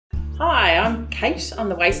Hi, I'm Kate. I'm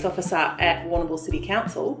the Waste Officer at Warrnambool City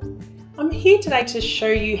Council. I'm here today to show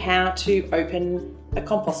you how to open a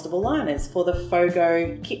compostable liners for the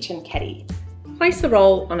FOGO kitchen caddy. Place the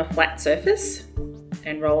roll on a flat surface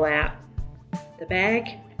and roll out the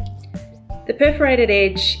bag. The perforated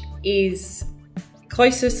edge is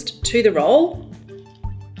closest to the roll,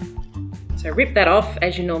 so rip that off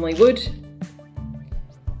as you normally would.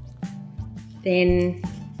 Then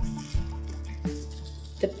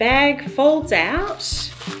the bag folds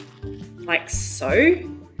out like so.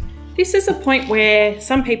 This is a point where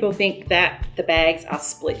some people think that the bags are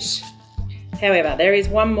split. However, there is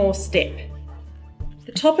one more step.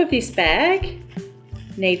 The top of this bag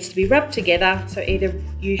needs to be rubbed together, so either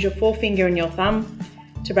use your forefinger and your thumb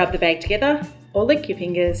to rub the bag together, or lick your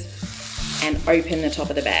fingers and open the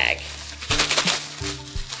top of the bag.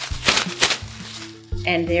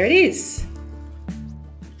 And there it is.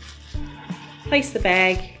 Place the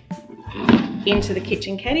bag into the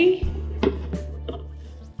kitchen caddy.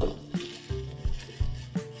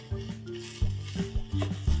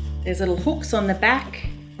 There's little hooks on the back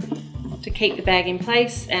to keep the bag in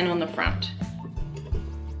place and on the front.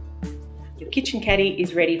 Your kitchen caddy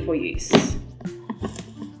is ready for use.